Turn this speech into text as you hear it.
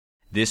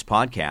This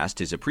podcast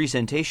is a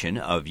presentation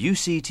of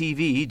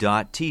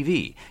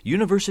UCTV.tv,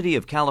 University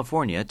of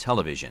California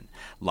Television.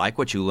 Like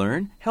what you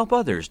learn? Help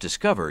others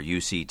discover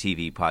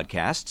UCTV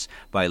podcasts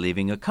by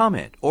leaving a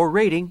comment or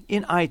rating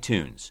in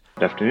iTunes.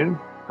 Good afternoon.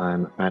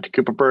 I'm Matt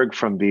Kuperberg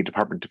from the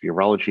Department of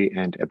Urology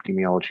and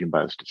Epidemiology and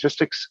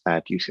Biostatistics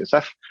at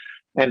UCSF,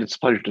 and it's a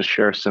pleasure to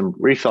share some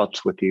brief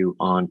thoughts with you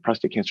on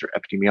prostate cancer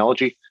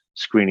epidemiology,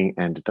 screening,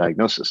 and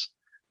diagnosis,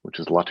 which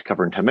is a lot to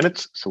cover in 10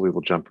 minutes, so we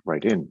will jump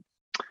right in.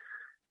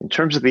 In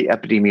terms of the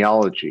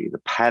epidemiology, the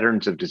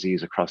patterns of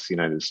disease across the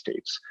United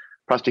States,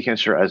 prostate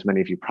cancer, as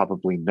many of you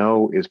probably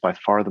know, is by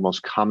far the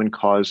most common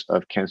cause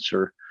of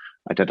cancer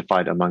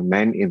identified among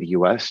men in the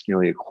US,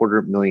 nearly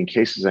 250,000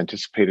 cases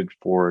anticipated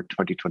for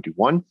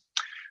 2021.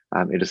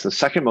 It is the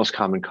second most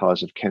common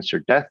cause of cancer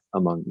death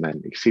among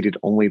men, exceeded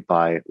only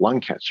by lung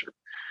cancer.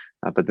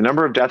 But the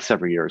number of deaths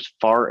every year is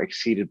far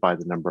exceeded by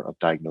the number of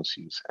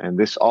diagnoses. And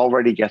this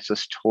already gets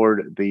us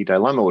toward the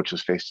dilemma which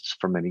has faced us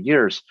for many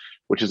years,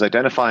 which is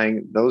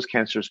identifying those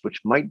cancers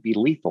which might be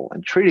lethal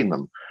and treating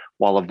them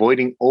while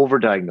avoiding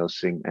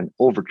overdiagnosing and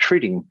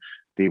overtreating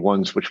the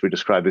ones which we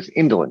describe as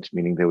indolent,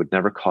 meaning they would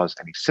never cause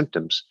any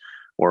symptoms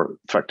or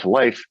threat to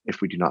life if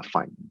we do not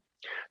find them.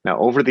 Now,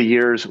 over the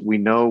years, we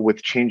know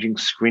with changing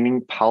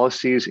screening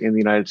policies in the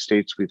United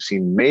States, we've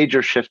seen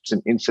major shifts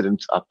in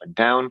incidence up and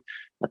down.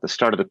 At the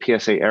start of the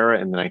PSA era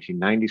in the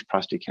 1990s,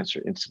 prostate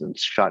cancer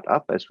incidence shot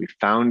up as we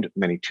found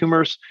many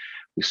tumors.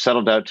 We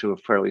settled out to a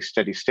fairly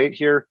steady state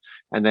here.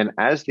 And then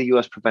as the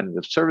U.S.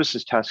 Preventative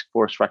Services Task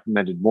Force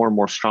recommended more and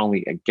more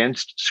strongly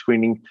against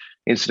screening,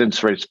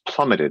 incidence rates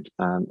plummeted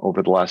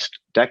over the last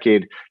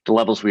decade to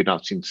levels we had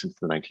not seen since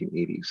the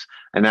 1980s.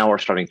 And now we're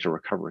starting to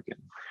recover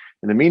again.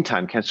 In the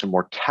meantime, cancer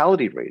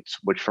mortality rates,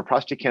 which for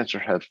prostate cancer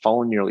have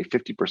fallen nearly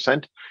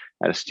 50%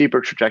 at a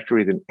steeper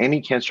trajectory than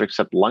any cancer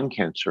except lung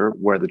cancer,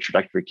 where the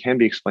trajectory can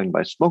be explained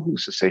by smoking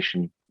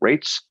cessation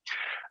rates.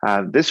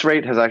 This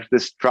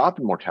drop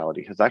in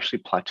mortality has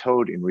actually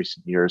plateaued in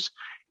recent years,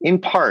 in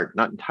part,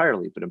 not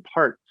entirely, but in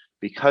part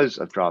because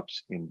of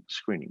drops in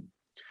screening.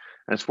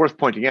 And it's worth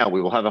pointing out, we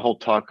will have a whole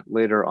talk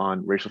later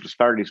on racial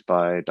disparities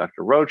by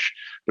Dr. Roach,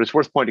 but it's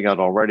worth pointing out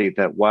already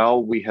that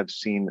while we have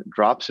seen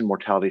drops in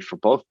mortality for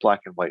both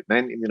Black and white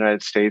men in the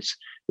United States,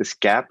 this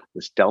gap,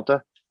 this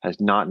delta, has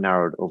not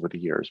narrowed over the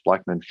years.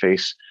 Black men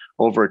face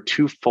over a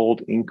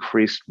twofold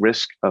increased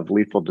risk of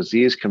lethal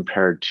disease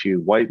compared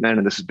to white men,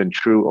 and this has been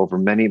true over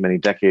many, many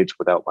decades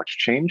without much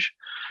change.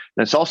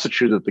 And it's also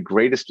true that the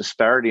greatest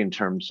disparity in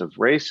terms of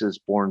race is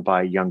borne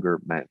by younger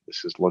men.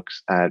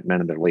 Looks at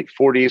men in their late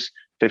 40s,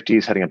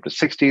 50s, heading up to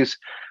 60s.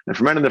 And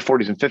for men in their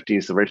 40s and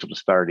 50s, the racial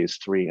disparity is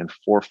 3- and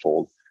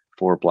 4-fold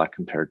for Black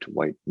compared to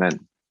white men.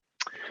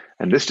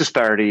 And this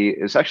disparity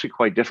is actually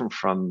quite different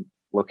from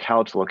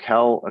locale to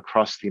locale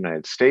across the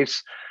United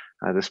States.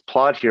 This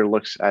plot here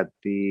looks at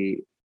the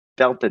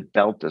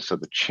delta, so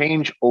the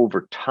change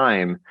over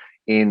time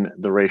in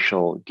the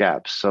racial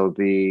gaps. So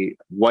the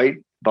white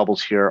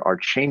bubbles here are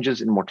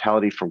changes in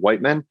mortality for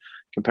white men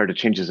compared to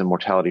changes in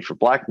mortality for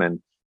Black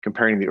men,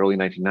 comparing the early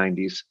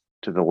 1990s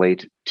to the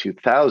late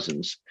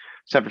 2000s.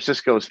 San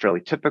Francisco is fairly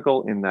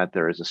typical in that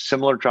there is a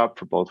similar drop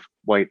for both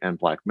white and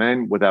Black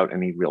men without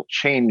any real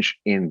change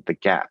in the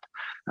gap,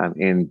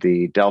 in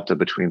the delta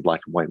between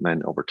Black and white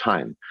men over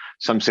time.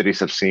 Some cities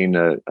have seen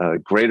a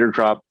greater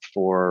drop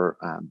for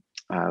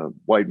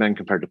white men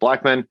compared to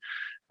Black men.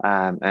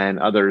 And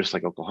others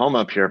like Oklahoma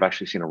up here have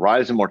actually seen a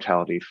rise in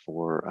mortality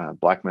for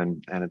Black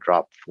men and a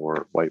drop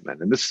for white men.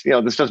 And this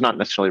does not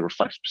necessarily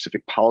reflect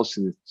specific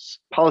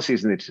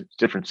policies in the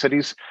different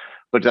cities,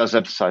 but does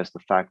emphasize the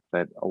fact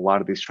that a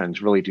lot of these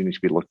trends really do need to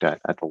be looked at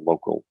the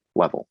local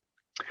level.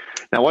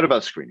 Now, what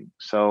about screening?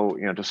 So,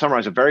 to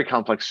summarize a very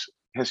complex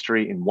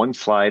history in one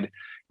slide,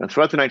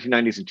 throughout the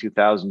 1990s and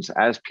 2000s,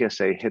 as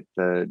PSA hit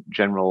the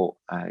general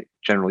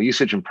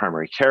usage in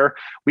primary care,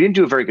 we didn't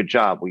do a very good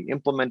job. We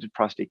implemented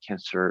prostate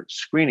cancer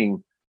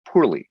screening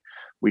poorly.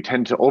 We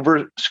tend to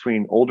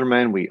over-screen older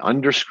men. We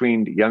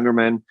under-screened younger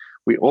men.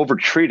 We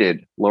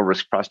over-treated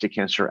low-risk prostate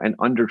cancer and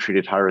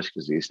under-treated high-risk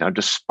disease. Now,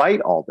 despite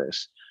all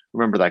this,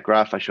 remember that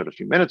graph I showed a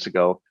few minutes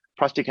ago,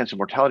 prostate cancer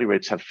mortality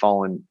rates have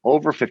fallen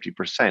over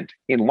 50%,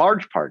 in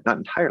large part, not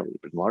entirely,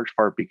 but in large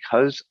part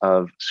because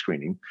of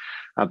screening.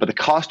 But the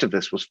cost of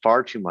this was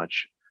far too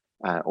much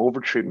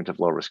overtreatment of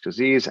low-risk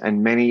disease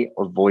and many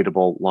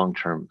avoidable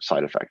long-term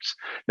side effects.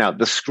 Now,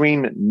 the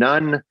Screen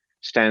None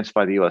stance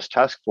by the U.S.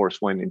 task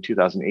force when in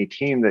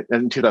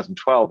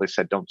 2012, they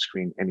said don't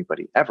screen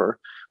anybody ever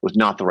was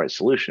not the right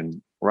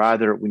solution.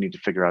 Rather, we need to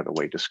figure out a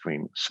way to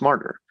screen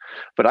smarter.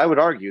 But I would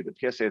argue that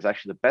PSA is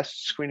actually the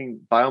best screening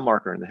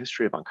biomarker in the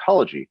history of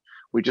oncology.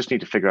 We just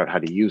need to figure out how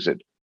to use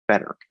it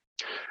better.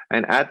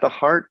 And at the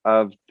heart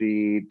of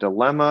the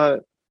dilemma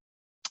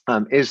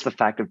is the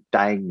fact of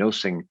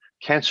diagnosing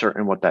cancer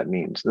and what that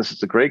means. This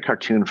is a great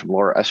cartoon from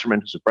Laura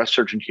Esserman, who's a breast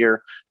surgeon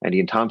here, and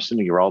Ian Thompson,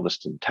 a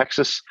urologist in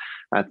Texas,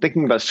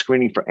 thinking about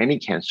screening for any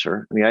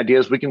cancer. And the idea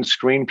is we can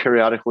screen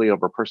periodically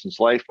over a person's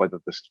life, whether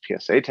this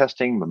is PSA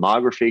testing,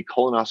 mammography,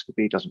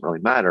 colonoscopy, doesn't really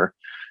matter.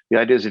 The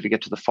idea is if you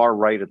get to the far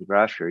right of the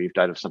graph here, you've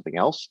died of something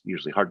else,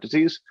 usually heart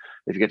disease.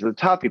 If you get to the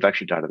top, you've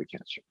actually died of the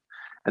cancer.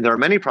 And there are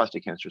many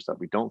prostate cancers that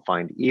we don't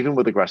find, even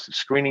with aggressive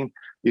screening.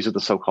 These are the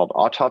so-called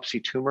autopsy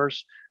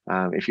tumors.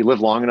 If you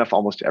live long enough,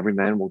 almost every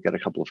man will get a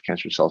couple of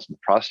cancer cells in the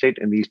prostate,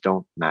 and these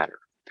don't matter.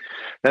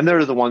 Then there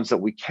are the ones that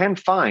we can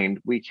find.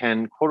 We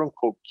can, quote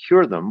unquote,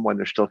 cure them when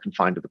they're still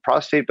confined to the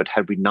prostate, but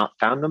had we not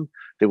found them,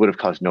 they would have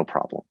caused no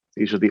problem.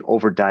 These are the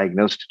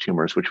overdiagnosed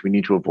tumors, which we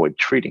need to avoid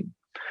treating.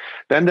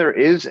 Then there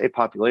is a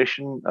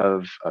population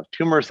of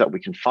tumors that we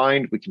can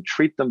find. We can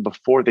treat them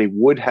before they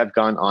would have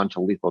gone on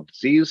to lethal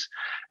disease.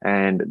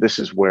 And this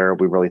is where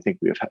we really think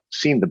we have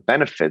seen the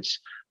benefits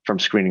from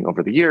screening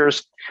over the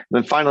years. And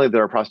then finally,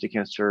 there are prostate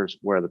cancers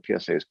where the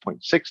PSA is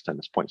 0.6, then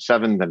it's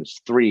 0.7, then it's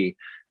 3.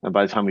 And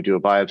by the time we do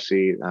a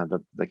biopsy,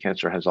 the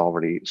cancer has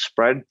already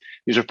spread.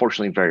 These are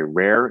fortunately very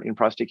rare in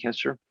prostate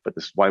cancer, but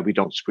this is why we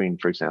don't screen,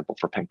 for example,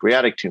 for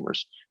pancreatic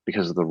tumors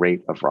because of the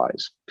rate of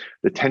rise.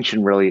 The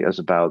tension really is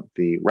about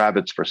the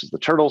rabbits versus the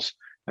turtles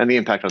and the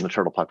impact on the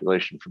turtle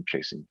population from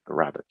chasing the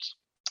rabbits.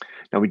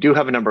 Now, we do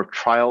have a number of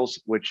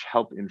trials which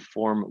help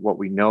inform what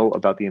we know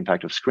about the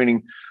impact of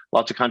screening.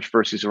 Lots of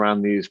controversies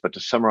around these, but to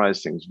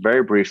summarize things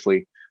very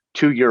briefly,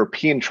 2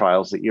 European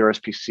trials, the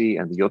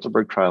ERSPC and the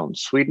Göteborg trial in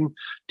Sweden,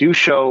 do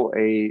show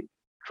a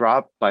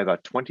drop by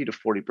about 20 to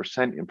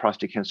 40% in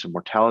prostate cancer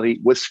mortality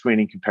with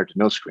screening compared to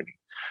no screening.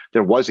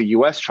 There was a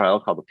US trial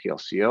called the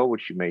PLCO,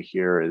 which you may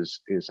hear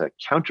is a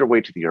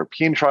counterweight to the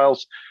European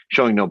trials,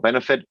 showing no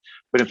benefit,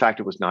 but in fact,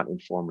 it was not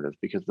informative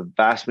because the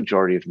vast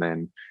majority of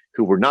men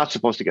who were not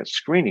supposed to get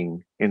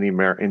screening in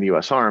the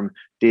US arm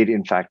did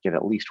in fact get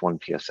at least one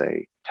PSA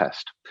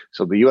test.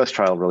 So the US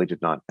trial really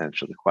did not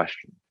answer the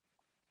question.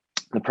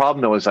 The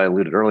problem, though, as I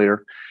alluded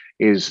earlier,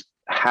 is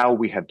how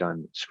we have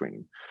done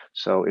screening.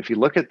 So if you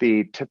look at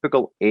the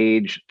typical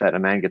age that a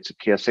man gets a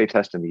PSA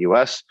test in the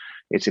US,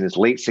 it's in his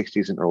late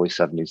 60s and early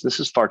 70s. This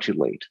is far too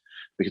late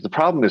because the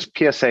problem is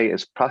PSA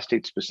is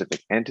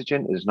prostate-specific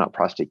antigen. It is not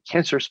prostate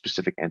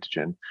cancer-specific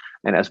antigen.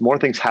 And as more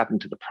things happen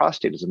to the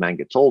prostate as a man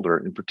gets older,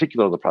 in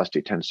particular, the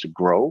prostate tends to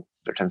grow.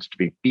 There tends to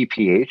be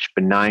BPH,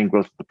 benign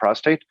growth of the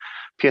prostate.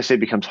 PSA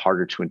becomes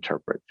harder to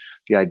interpret.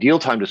 The ideal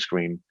time to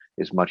screen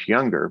is much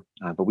younger,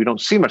 but we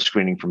don't see much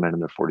screening for men in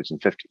their 40s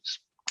and 50s.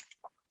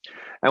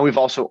 And we've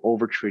also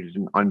overtreated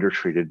and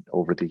undertreated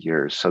over the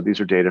years. So these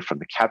are data from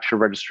the CAPTURE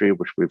registry,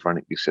 which we've run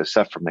at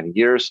UCSF for many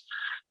years,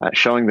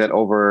 showing that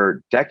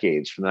over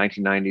decades, from the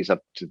 1990s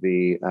up to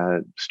the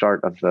start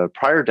of the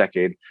prior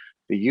decade,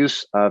 the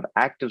use of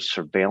active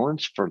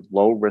surveillance for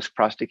low-risk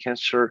prostate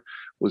cancer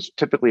was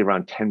typically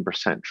around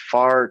 10%,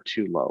 far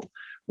too low.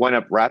 Went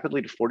up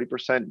rapidly to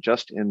 40%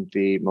 just in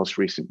the most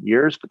recent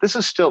years, but this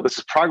is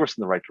progress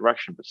in the right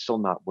direction, but still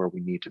not where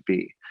we need to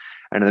be.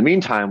 And in the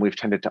meantime, we've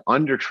tended to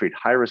undertreat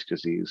high-risk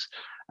disease.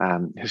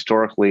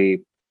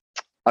 Historically,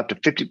 up to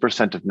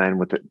 50% of men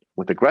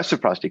with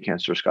aggressive prostate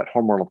cancer got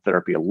hormonal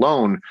therapy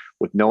alone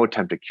with no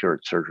attempt at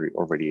curative surgery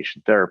or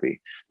radiation therapy.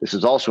 This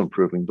is also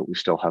improving, but we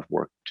still have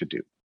work to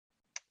do.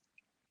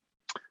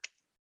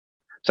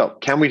 So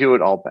can we do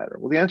it all better?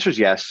 Well, the answer is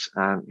yes.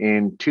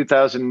 In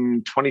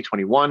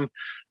 2021,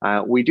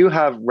 we do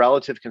have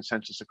relative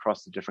consensus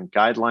across the different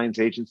guidelines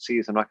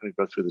agencies. I'm not going to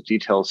go through the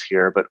details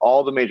here, but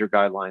all the major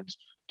guidelines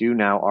do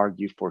now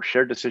argue for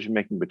shared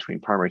decision-making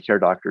between primary care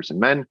doctors and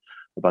men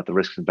about the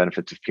risks and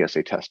benefits of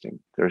PSA testing.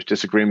 There's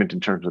disagreement in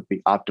terms of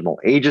the optimal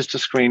ages to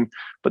screen,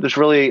 but there's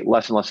really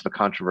less and less of a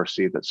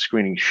controversy that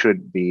screening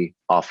should be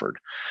offered.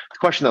 The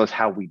question, though, is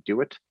how we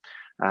do it.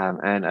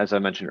 And as I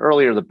mentioned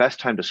earlier, the best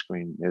time to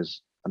screen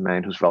is a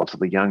man who's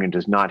relatively young and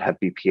does not have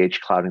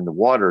BPH clouding the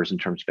waters in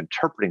terms of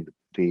interpreting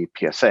the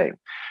PSA.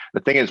 The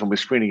thing is, when we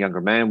screen a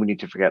younger man, we need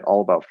to forget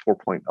all about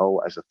 4.0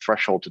 as a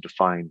threshold to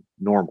define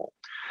normal.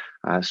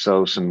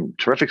 So some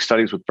terrific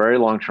studies with very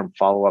long-term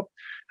follow-up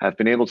have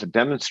been able to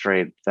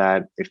demonstrate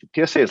that if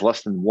the PSA is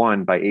less than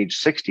 1 by age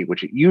 60,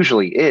 which it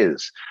usually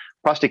is,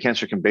 prostate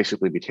cancer can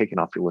basically be taken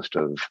off your list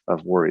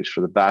of worries for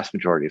the vast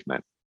majority of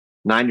men.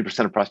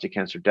 90% of prostate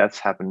cancer deaths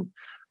happen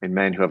in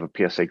men who have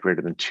a PSA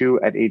greater than 2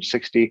 at age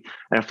 60.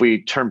 And if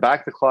we turn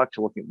back the clock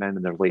to looking at men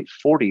in their late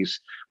 40s,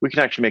 we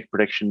can actually make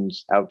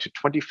predictions out to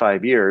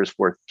 25 years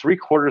where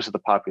 3/4 of the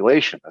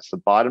population, that's the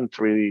bottom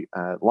 3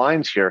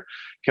 lines here,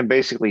 can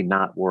basically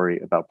not worry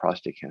about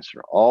prostate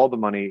cancer. All the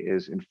money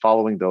is in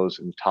following those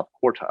in the top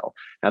quartile.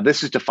 Now,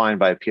 this is defined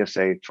by a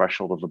PSA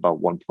threshold of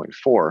about 1.4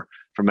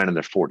 for men in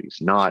their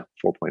 40s, not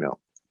 4.0.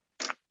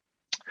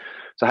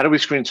 So how do we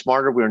screen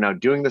smarter? We are now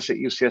doing this at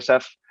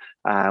UCSF.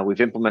 We've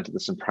implemented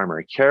this in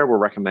primary care. We're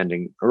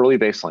recommending early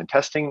baseline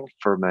testing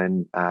for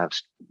men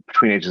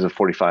between ages of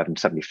 45 and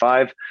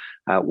 75,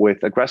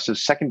 with aggressive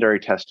secondary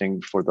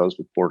testing for those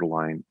with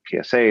borderline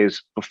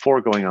PSAs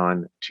before going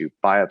on to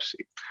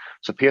biopsy.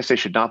 So PSA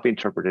should not be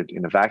interpreted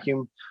in a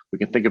vacuum. We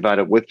can think about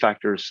it with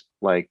factors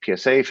like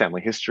PSA,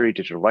 family history,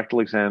 digital rectal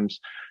exams,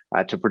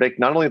 to predict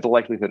not only the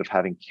likelihood of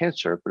having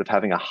cancer, but of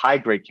having a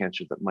high-grade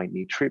cancer that might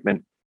need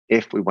treatment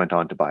if we went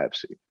on to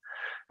biopsy.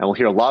 And we'll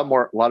hear a lot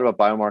about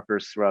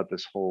biomarkers throughout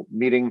this whole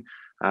meeting.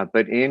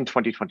 But in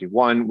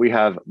 2021, we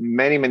have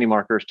many, many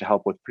markers to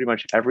help with pretty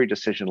much every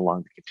decision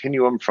along the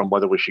continuum, from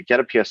whether we should get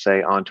a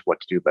PSA on to what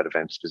to do about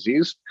advanced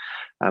disease.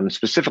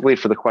 Specifically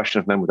for the question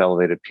of men with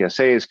elevated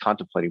PSAs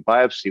contemplating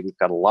biopsy, we've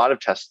got a lot of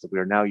tests that we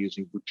are now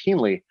using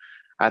routinely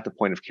at the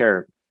point of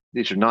care.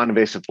 These are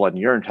non-invasive blood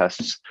and urine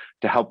tests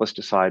to help us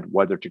decide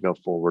whether to go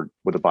forward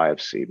with a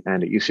biopsy.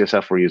 And at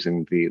UCSF, we're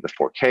using the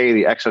 4K,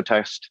 the EXO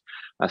test,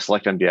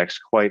 SelectMDx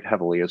quite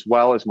heavily, as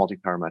well as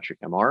multiparametric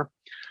MR.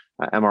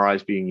 MRI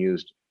is being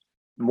used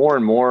more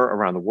and more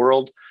around the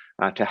world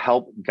to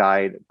help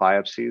guide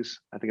biopsies.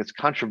 I think it's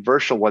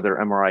controversial whether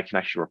MRI can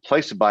actually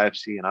replace a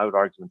biopsy, and I would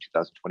argue in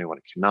 2021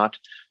 it cannot,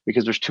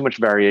 because there's too much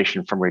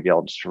variation from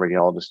radiologist to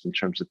radiologist in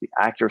terms of the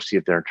accuracy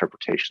of their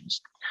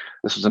interpretations.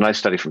 This was a nice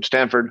study from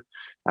Stanford,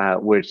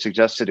 which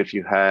suggested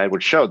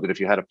which showed that if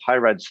you had a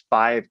PIRADS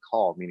 5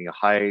 call, meaning a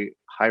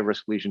high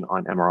risk lesion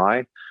on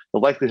MRI, the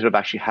likelihood of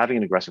actually having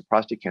an aggressive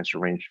prostate cancer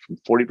ranged from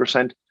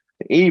 40%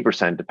 to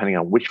 80%, depending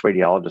on which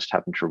radiologist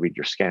happened to read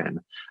your scan.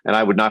 And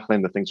I would not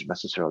claim that things are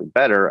necessarily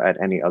better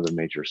at any other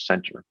major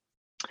center.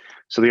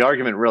 So the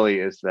argument really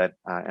is that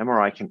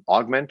MRI can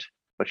augment,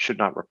 but should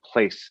not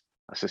replace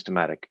a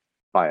systematic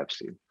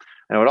biopsy.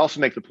 And I would also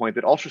make the point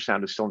that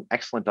ultrasound is still an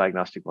excellent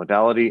diagnostic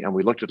modality. And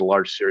we looked at a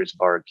large series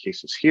of our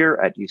cases here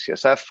at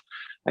UCSF.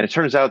 And it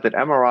turns out that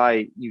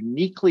MRI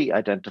uniquely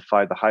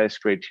identified the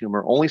highest grade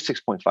tumor only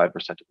 6.5% of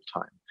the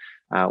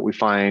time. We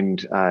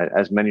find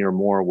as many or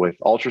more with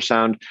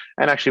ultrasound,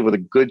 and actually with a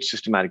good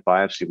systematic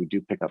biopsy, we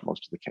do pick up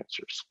most of the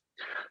cancers.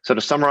 So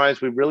to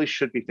summarize, we really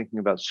should be thinking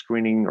about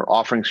screening or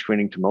offering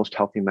screening to most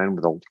healthy men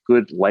with a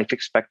good life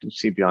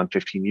expectancy beyond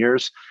 15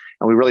 years.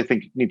 And we really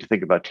need to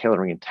think about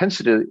tailoring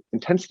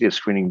intensity of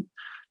screening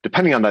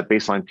depending on that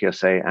baseline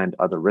PSA and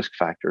other risk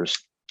factors.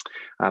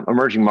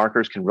 Emerging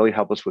markers can really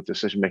help us with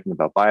decision-making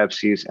about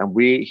biopsies, and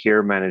we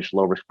here manage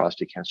low-risk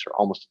prostate cancer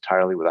almost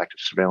entirely with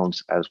active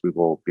surveillance, as we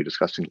will be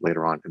discussing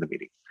later on in the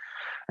meeting.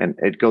 And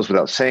it goes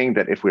without saying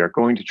that if we are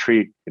going to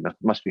treat, it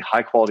must be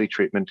high-quality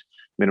treatment,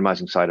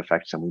 minimizing side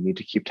effects, and we need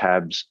to keep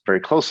tabs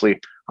very closely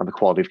on the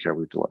quality of care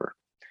we deliver.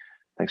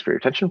 Thanks for your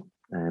attention,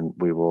 and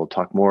we will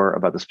talk more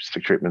about the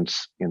specific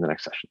treatments in the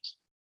next sessions.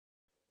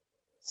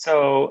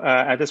 So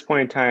at this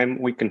point in time,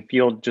 we can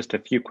field just a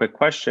few quick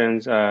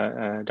questions.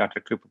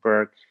 Dr.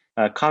 Kupperberg,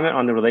 comment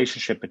on the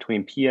relationship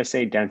between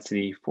PSA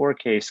density,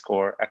 4K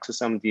score,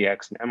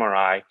 ExosomeDx, and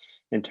MRI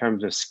in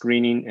terms of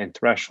screening and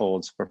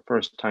thresholds for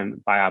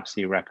first-time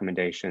biopsy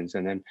recommendations.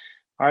 And then,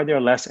 are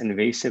there less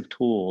invasive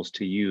tools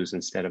to use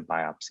instead of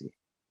biopsy?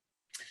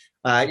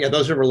 Yeah,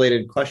 those are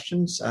related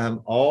questions.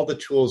 All the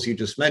tools you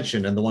just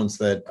mentioned and the ones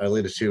that I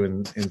alluded to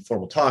in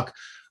formal talk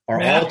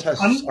are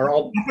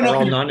all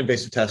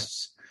non-invasive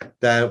tests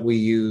that we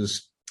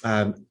use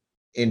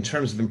in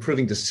terms of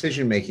improving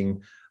decision-making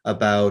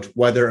about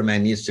whether a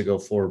man needs to go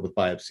forward with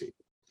biopsy.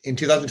 In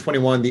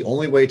 2021, the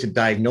only way to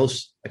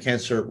diagnose a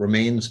cancer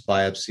remains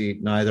biopsy.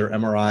 Neither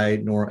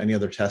MRI nor any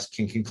other test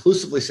can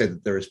conclusively say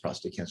that there is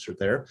prostate cancer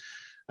there.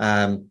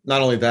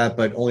 Not only that,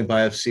 but only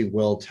biopsy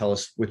will tell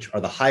us which are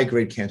the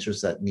high-grade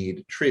cancers that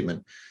need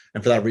treatment.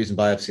 And for that reason,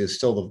 biopsy is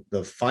still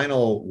the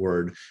final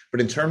word.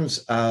 But in terms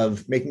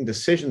of making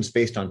decisions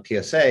based on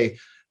PSA,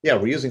 yeah,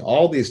 we're using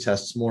all these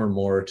tests more and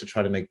more to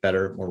try to make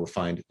better, more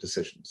refined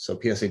decisions. So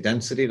PSA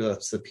density,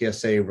 that's the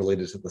PSA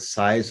related to the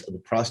size of the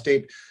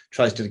prostate,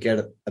 tries to get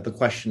at the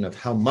question of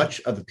how much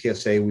of the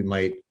PSA we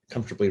might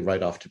comfortably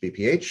write off to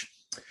BPH.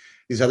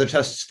 These other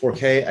tests,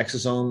 4K,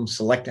 Exosome,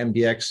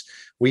 SelectMDx,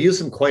 we use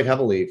them quite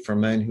heavily for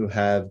men who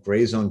have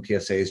gray zone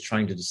PSAs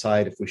trying to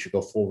decide if we should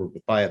go forward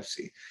with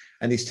biopsy.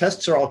 And these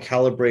tests are all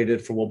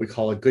calibrated for what we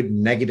call a good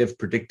negative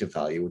predictive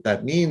value. What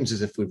that means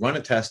is if we run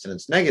a test and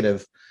it's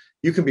negative,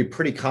 you can be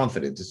pretty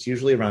confident. It's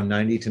usually around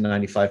 90 to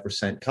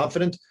 95%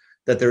 confident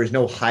that there is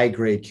no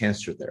high-grade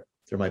cancer there.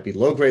 There might be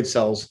low-grade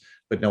cells,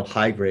 but no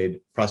high-grade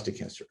prostate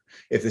cancer.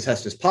 If the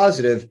test is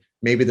positive,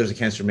 maybe there's a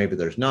cancer, maybe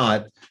there's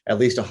not, at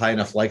least a high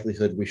enough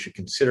likelihood we should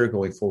consider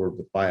going forward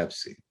with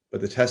biopsy. But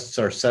the tests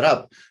are set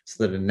up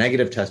so that a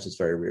negative test is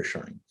very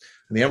reassuring.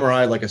 And the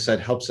MRI, like I said,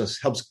 helps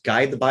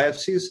guide the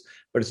biopsies,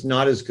 but it's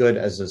not as good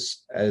as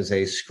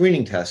a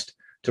screening test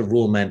to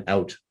rule men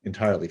out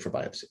entirely for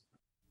biopsy.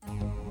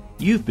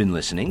 You've been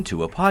listening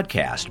to a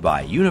podcast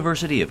by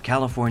University of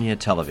California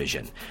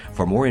Television.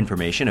 For more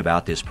information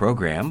about this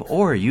program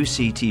or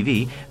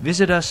UCTV,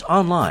 visit us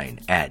online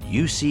at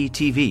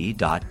uctv.tv.